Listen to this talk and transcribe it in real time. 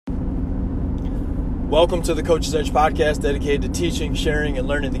Welcome to the Coach's Edge podcast, dedicated to teaching, sharing, and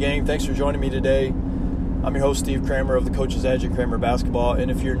learning the game. Thanks for joining me today. I'm your host, Steve Kramer of the Coach's Edge at Kramer Basketball.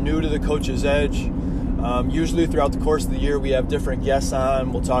 And if you're new to the Coach's Edge, usually throughout the course of the year, we have different guests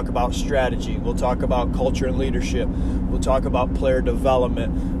on. We'll talk about strategy. We'll talk about culture and leadership. We'll talk about player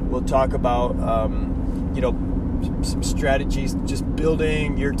development. We'll talk about, some strategies, just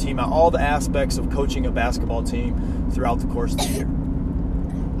building your team out, all the aspects of coaching a basketball team throughout the course of the year.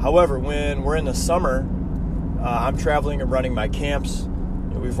 However, when we're in the summer, I'm traveling and running my camps.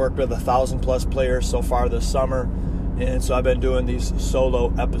 We've worked with 1,000+ players so far this summer, and so I've been doing these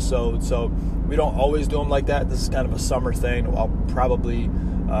solo episodes. So we don't always do them like that. This is kind of a summer thing. I'll probably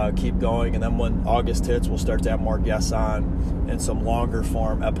keep going, and then when August hits, we'll start to have more guests on and some longer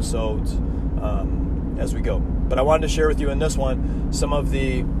form episodes as we go. But I wanted to share with you in this one some of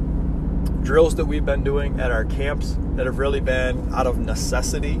the drills that we've been doing at our camps that have really been out of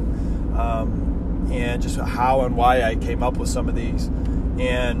necessity, and just how and why I came up with some of these.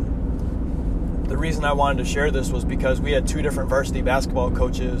 And the reason I wanted to share this was because we had two different varsity basketball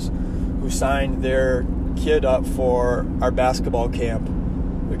coaches who signed their kid up for our basketball camp,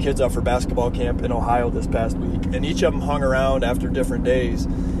 their kids up for basketball camp in Ohio this past week. And each of them hung around after different days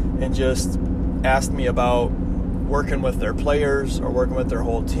and just asked me about working with their players or working with their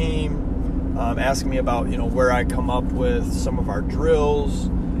whole team, asking me about, where I come up with some of our drills.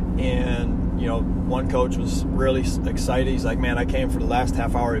 And, one coach was really excited. He's like, man, I came for the last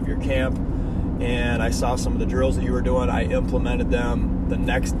half hour of your camp, and I saw some of the drills that you were doing. I implemented them the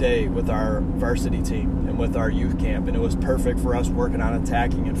next day with our varsity team and with our youth camp, and it was perfect for us working on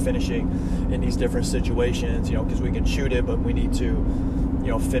attacking and finishing in these different situations, because we can shoot it, but we need to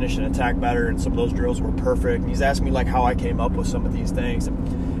finish and attack better, and some of those drills were perfect. And he's asked me how I came up with some of these things.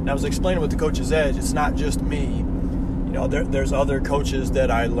 And I was explaining with the Coach's Edge, it's not just me. There's other coaches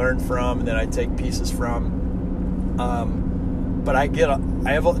that I learn from and that I take pieces from. But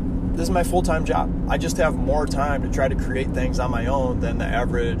this is my full-time job. I just have more time to try to create things on my own than the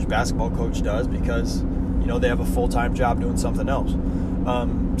average basketball coach does because, they have a full-time job doing something else.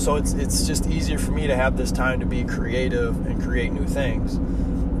 So it's just easier for me to have this time to be creative and create new things,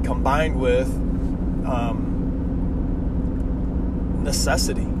 combined with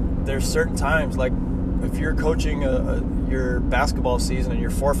necessity. There's certain times, like if you're coaching your basketball season and you're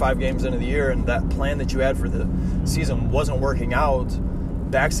 4 or 5 games into the year and that plan that you had for the season wasn't working out,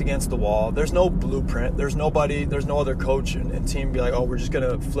 backs against the wall, there's no blueprint, there's no other coach and team be like, oh, we're just going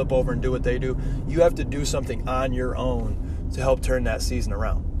to flip over and do what they do. You have to do something on your own to help turn that season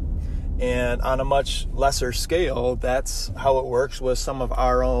around. And on a much lesser scale, that's how it works with some of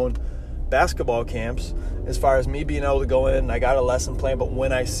our own basketball camps, as far as me being able to go in, I got a lesson plan, but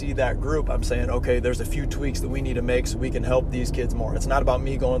when I see that group, I'm saying, okay, there's a few tweaks that we need to make so we can help these kids more. It's not about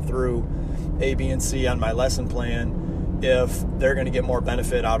me going through A, B, and C on my lesson plan if they're going to get more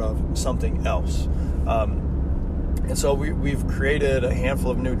benefit out of something else. And so we've created a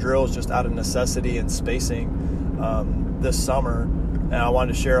handful of new drills just out of necessity and spacing this summer, and I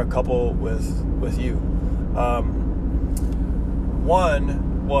wanted to share a couple with you. One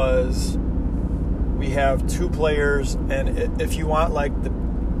was, we have 2 players, and if you want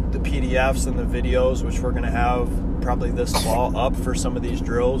the PDFs and the videos, which we're going to have probably this fall up for some of these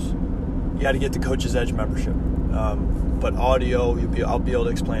drills, you got to get the Coach's Edge membership. But audio, I'll be able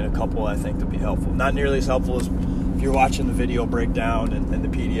to explain a couple I think to be helpful. Not nearly as helpful as if you're watching the video breakdown and the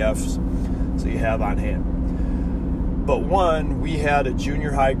PDFs so you have on hand. But we had a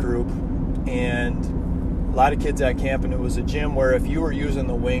junior high group and a lot of kids at camp, and it was a gym where if you were using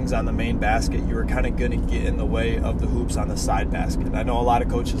the wings on the main basket, you were kind of going to get in the way of the hoops on the side basket. I know a lot of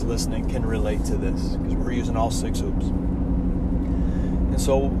coaches listening can relate to this because we're using all 6 hoops. And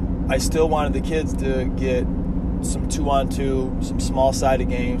so I still wanted the kids to get some 2-on-2, some small-sided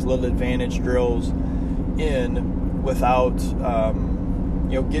games, little advantage drills in without,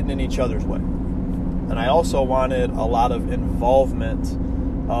 getting in each other's way. And I also wanted a lot of involvement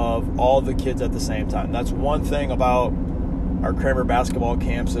of all the kids at the same time. That's one thing about our Kramer basketball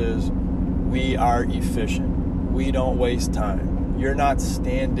camps is we are efficient. We don't waste time. You're not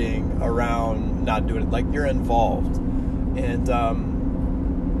standing around not doing it. You're involved. And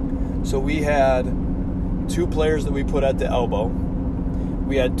so we had 2 players that we put at the elbow.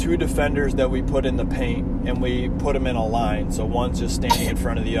 We had 2 defenders that we put in the paint, and we put them in a line. So one's just standing in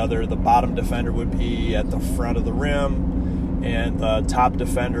front of the other. The bottom defender would be at the front of the rim, and the top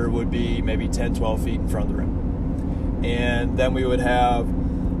defender would be maybe 10, 12 feet in front of the rim. And then we would have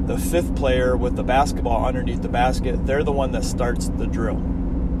the 5th player with the basketball underneath the basket. They're the one that starts the drill.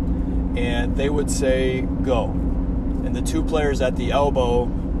 And they would say, go. And the 2 players at the elbow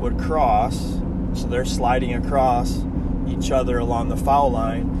would cross So they're sliding across each other along the foul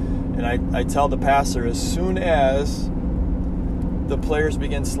line. And I tell the passer, as soon as the players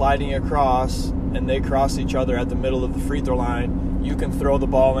begin sliding across and they cross each other at the middle of the free throw line, you can throw the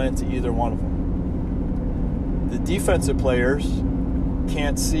ball into either one of them. The defensive players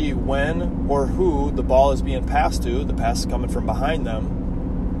can't see when or who the ball is being passed to, the pass is coming from behind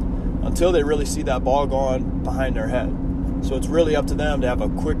them, until they really see that ball going behind their head. So it's really up to them to have a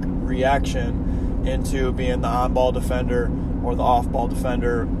quick reaction into being the on-ball defender or the off-ball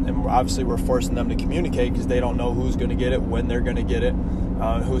defender. And obviously we're forcing them to communicate because they don't know who's going to get it, when they're going to get it,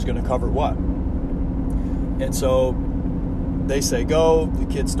 who's going to cover what. And so they say go,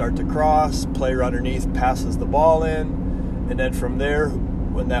 the kids start to cross, player underneath passes the ball in, and then from there,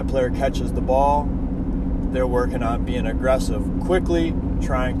 when that player catches the ball, they're working on being aggressive quickly,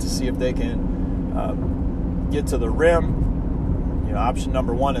 trying to see if they can get to the rim. You know, option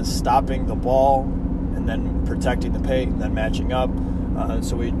number one is stopping the ball and then protecting the paint and then matching up.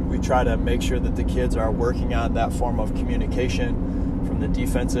 So we try to make sure that the kids are working on that form of communication from the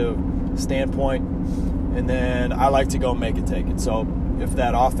defensive standpoint. And then I like to go make it take it. So if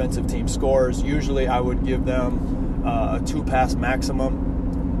that offensive team scores, usually I would give them a 2-pass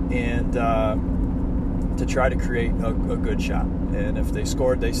maximum and to try to create a good shot. And if they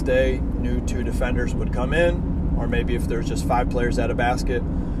scored, they stay. New 2 defenders would come in, or maybe if there's just 5 players at a basket,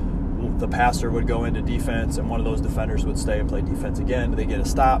 the passer would go into defense and one of those defenders would stay and play defense again. They get a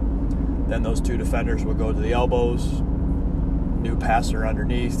stop. Then those 2 defenders would go to the elbows. New passer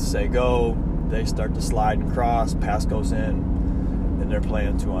underneath, say go. They start to slide and cross. Pass goes in, and they're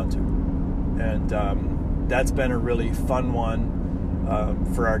playing 2-on-2. And that's been a really fun one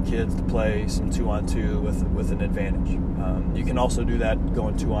for our kids to play some 2-on-2 with an advantage. You can also do that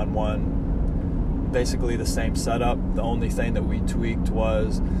going 2-on-1. Basically the same setup. The only thing that we tweaked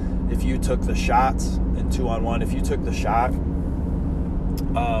was if you took the shots in 2-on-1, if you took the shot,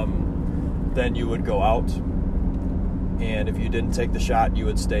 then you would go out. And if you didn't take the shot, you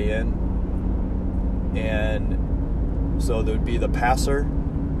would stay in. And so there would be the passer,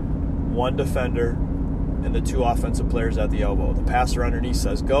 1 defender, and the 2 offensive players at the elbow. The passer underneath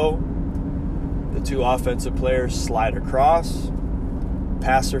says go. The 2 offensive players slide across.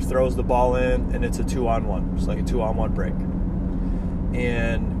 Passer throws the ball in, and it's a 2-on-1. It's like a 2-on-1 break.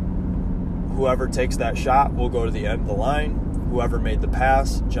 And whoever takes that shot will go to the end of the line. Whoever made the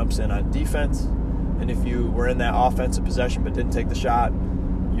pass jumps in on defense. And if you were in that offensive possession but didn't take the shot,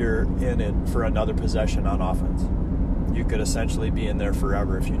 you're in it for another possession on offense. You could essentially be in there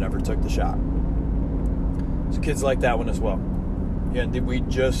forever if you never took the shot. So kids like that one as well. Yeah, we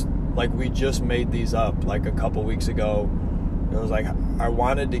just made these up like a couple weeks ago. It was like I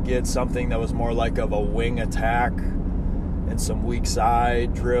wanted to get something that was more like of a wing attack and some weak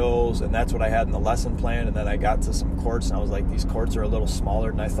side drills, and that's what I had in the lesson plan. And then I got to some courts, and I was like, these courts are a little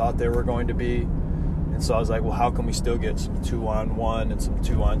smaller than I thought they were going to be. And so I was like, well, how can we still get some 2-on-1 and some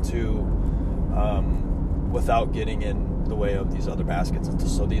 2-on-2 without getting in the way of these other baskets? And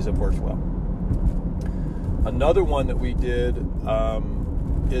so these have worked well. Another one that we did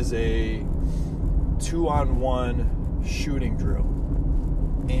is a 2-on-1 shooting drill.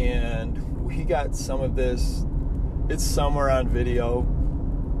 And we got some of this. It's somewhere on video,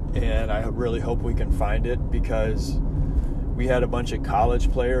 and I really hope we can find it, because we had a bunch of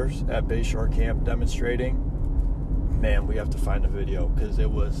college players at Bayshore Camp demonstrating. Man, we have to find the video, because it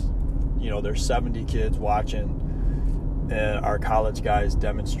was, there's 70 kids watching, and our college guys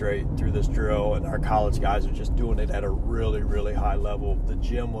demonstrate through this drill, and our college guys are just doing it at a really, really high level. The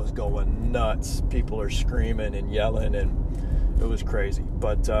gym was going nuts. People are screaming and yelling, and it was crazy.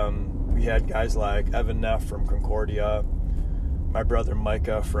 But we had guys like Evan Neff from Concordia, my brother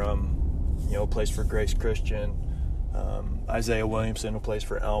Micah from, plays for Grace Christian, Isaiah Williamson, who plays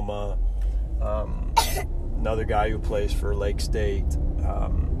for Elma, another guy who plays for Lake State,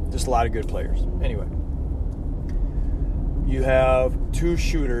 just a lot of good players. Anyway, you have 2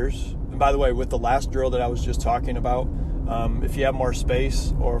 shooters. And by the way, with the last drill that I was just talking about, if you have more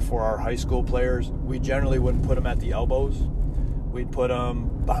space, or for our high school players, we generally wouldn't put them at the elbows. We'd put them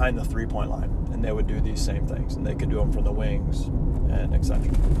behind the 3-point line, and they would do these same things, and they could do them from the wings and etc.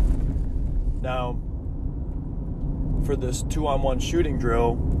 Now, for this 2-on-1 shooting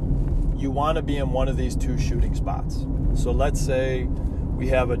drill, you want to be in one of these 2 shooting spots. So let's say we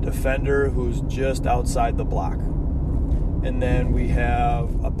have a defender who's just outside the block, and then we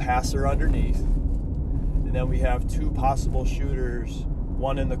have a passer underneath, and then we have 2 possible shooters,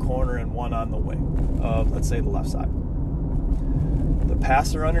 one in the corner and one on the wing of, let's say, the left side. The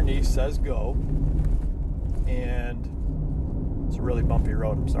passer underneath says go, and it's a really bumpy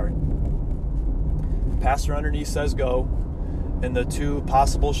road, I'm sorry. passer underneath says go, and the two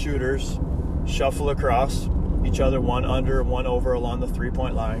possible shooters shuffle across each other, one under, one over along the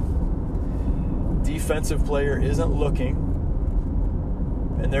three-point line. Defensive player isn't looking,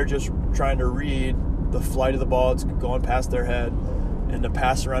 and they're just trying to read the flight of the ball. It's going past their head, and the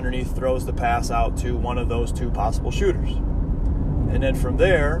passer underneath throws the pass out to one of those two possible shooters. And then from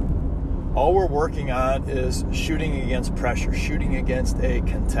there, all we're working on is shooting against pressure, shooting against a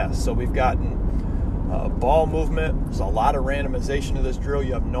contest. So we've gotten ball movement. There's a lot of randomization to this drill.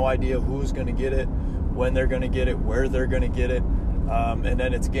 You have no idea who's going to get it, when they're going to get it, where they're going to get it. And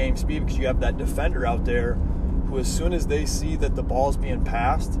then it's game speed, because you have that defender out there who, as soon as they see that the ball's being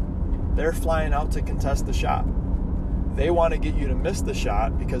passed, they're flying out to contest the shot. They want to get you to miss the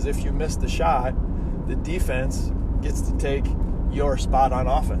shot, because if you miss the shot, the defense gets to take your spot on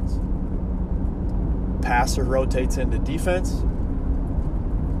offense. Passer rotates into defense.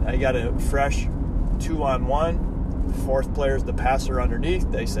 Now you got a fresh 2-on-1. Fourth player's the passer underneath.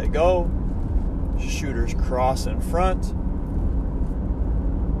 They say go. Shooters cross in front.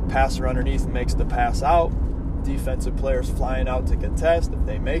 Passer underneath makes the pass out. Defensive players flying out to contest. If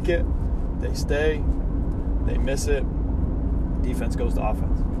they make it, they stay. They miss it, defense goes to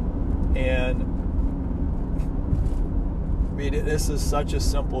offense. And I mean, this is such a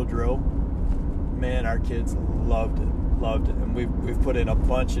simple drill. Man, our kids loved it. And we've put in a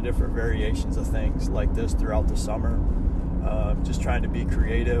bunch of different variations of things like this throughout the summer. Just trying to be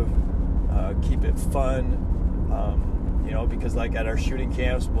creative, keep it fun. Because like at our shooting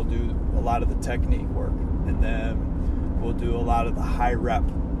camps, we'll do a lot of the technique work, and then we'll do a lot of the high rep,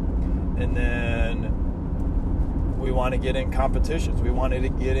 and then we want to get in competitions. We wanted to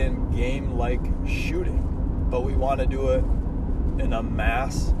get in game-like shooting, but we want to do it in a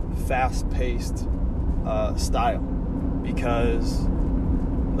mass, fast-paced style. Because,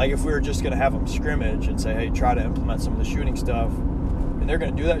 like, if we were just going to have them scrimmage and say, hey, try to implement some of the shooting stuff, and they're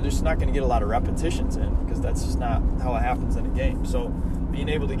going to do that, they're just not going to get a lot of repetitions in, because that's just not how it happens in a game. So being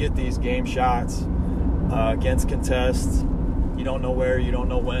able to get these game shots against contests, you don't know where, you don't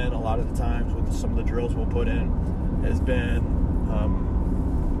know when, a lot of the times with some of the drills we'll put in, has been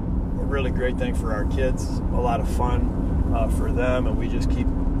a really great thing for our kids, a lot of fun for them, and we just keep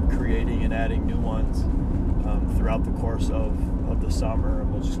creating and adding new ones throughout the course of the summer,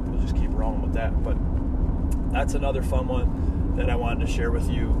 and we'll just keep rolling with that. But that's another fun one that I wanted to share with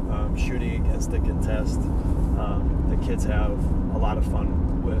you, shooting against the contest. The kids have a lot of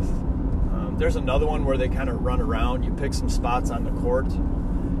fun with. There's another one where they kind of run around. You pick some spots on the court,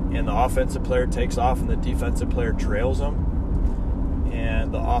 and the offensive player takes off and the defensive player trails them.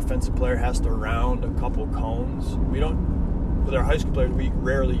 And the offensive player has to round a couple cones. With our high school players, we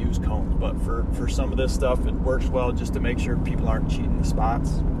rarely use cones, but for some of this stuff, it works well just to make sure people aren't cheating the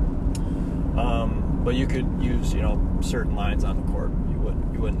spots. But you could use, certain lines on the court. You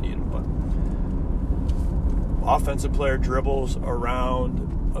wouldn't need them. But offensive player dribbles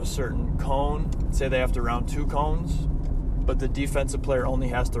around a certain cone. Say they have to round 2 cones, but the defensive player only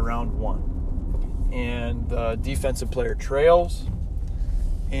has to round 1. And the defensive player trails,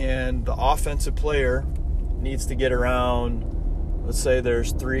 and the offensive player needs to get around, let's say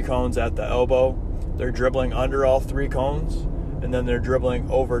there's 3 cones at the elbow. They're dribbling under all 3 cones, and then they're dribbling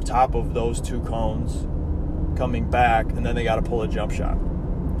over top of those 2 cones, coming back, and then they got to pull a jump shot.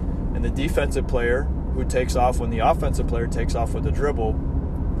 And the defensive player, who takes off when the offensive player takes off with the dribble,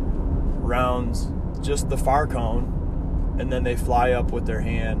 rounds just the far cone, and then they fly up with their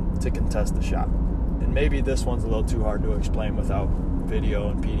hand to contest the shot. And maybe this one's a little too hard to explain without video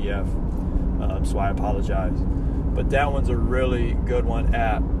and PDF, so I apologize. But that one's a really good one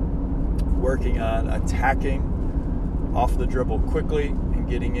at working on attacking off the dribble quickly and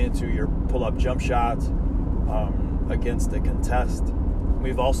getting into your pull-up jump shots against the contest.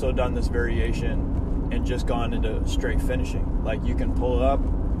 We've also done this variation and just gone into straight finishing. Like, you can pull it up,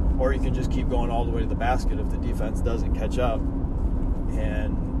 or you can just keep going all the way to the basket if the defense doesn't catch up,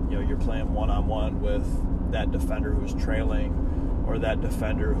 and you're playing one-on-one with that defender who's trailing, or that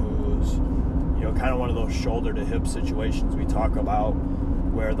defender who's kind of one of those shoulder to hip situations we talk about,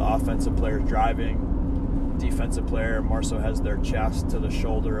 where the offensive player is driving, defensive player more so has their chest to the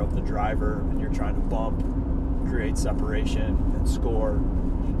shoulder of the driver, and you're trying to bump, create separation, and score.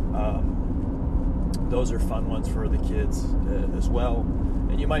 Those are fun ones for the kids as well.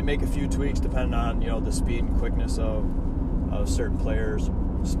 And you might make a few tweaks depending on the speed and quickness of certain players,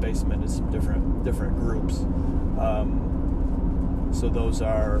 space them into some different groups. So those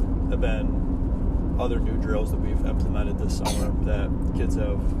have been other new drills that we've implemented this summer that kids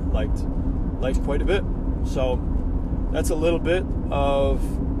have liked quite a bit. So that's a little bit of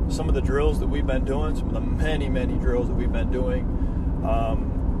some of the drills that we've been doing, some of the many drills that we've been doing,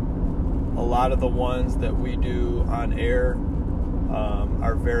 a lot of the ones that we do on air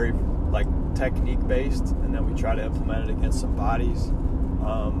are very like technique based, and then we try to implement it against some bodies.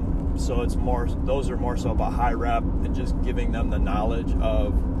 So it's more; those are more so about high rep and just giving them the knowledge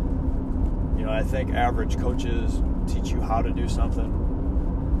of, you know, I think average coaches teach you how to do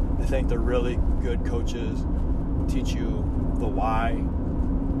something. I think the really good coaches teach you the why,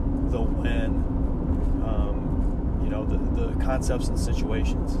 the when, you know, the concepts and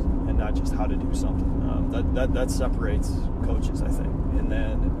situations, and not just how to do something. That separates coaches, I think. And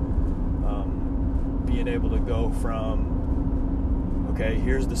then being able to go from, okay,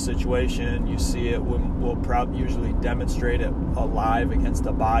 here's the situation, you see it, we'll probably usually demonstrate it live against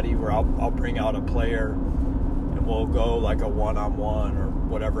a body where I'll bring out a player and we'll go like a one-on-one or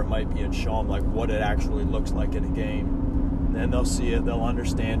whatever it might be and show them like what it actually looks like in a game. And then they'll see it, they'll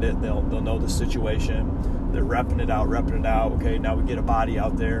understand it, they'll know the situation, they're repping it out. Okay, now we get a body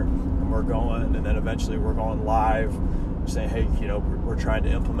out there and we're going, and then eventually we're going live, saying, hey, you know, we're trying to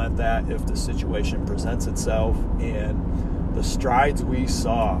implement that if the situation presents itself. And the strides we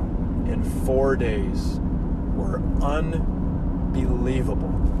saw in 4 days were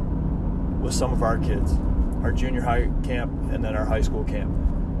unbelievable with some of our kids, our junior high camp and then our high school camp.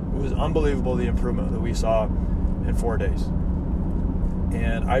 It was unbelievable, the improvement that we saw in 4 days.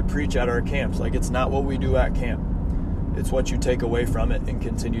 And I preach at our camps, like, it's not what we do at camp. It's what you take away from it and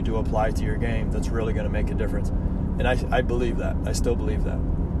continue to apply to your game that's really going to make a difference. And I believe that. I still believe that.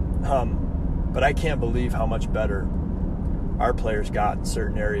 But I can't believe how much better our players got in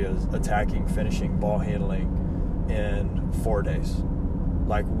certain areas, attacking, finishing, ball handling, in 4 days.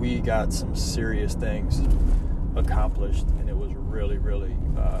 Like, we got some serious things accomplished, and it was really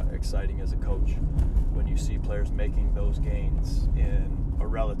exciting as a coach when you see players making those gains in a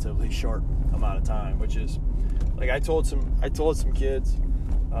relatively short amount of time, which is, like, I told some kids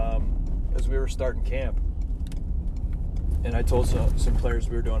as we were starting camp, and I told some players,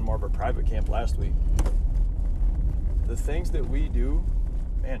 we were doing more of a private camp last week, the things that we do,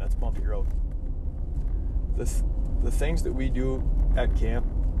 man, that's bumpy road. The things that we do at camp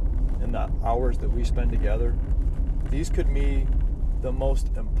and the hours that we spend together, these could be the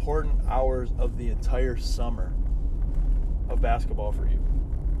most important hours of the entire summer of basketball for you.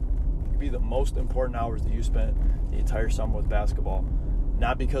 It could be the most important hours that you spent the entire summer with basketball,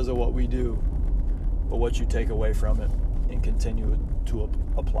 not because of what we do, but what you take away from it and continue to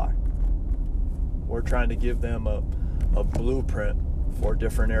apply. We're trying to give them a blueprint for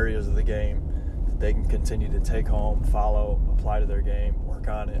different areas of the game that they can continue to take home, follow, apply to their game, work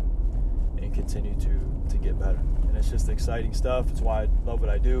on it, and continue to get better. And it's just exciting stuff. It's why I love what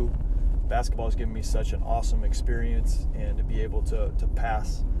I do. Basketball has given me such an awesome experience, and to be able to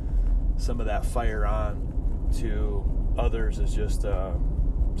pass some of that fire on to others is just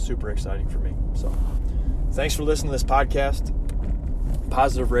super exciting for me. So thanks for listening to this podcast.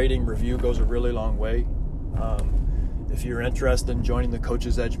 Positive rating, review goes a really long way. If you're interested in joining the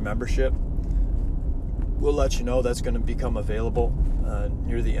Coach's Edge membership, we'll let you know that's going to become available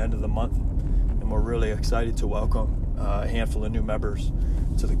near the end of the month. And we're really excited to welcome a handful of new members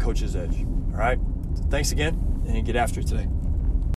to the Coach's Edge. All right? So thanks again, and get after it today.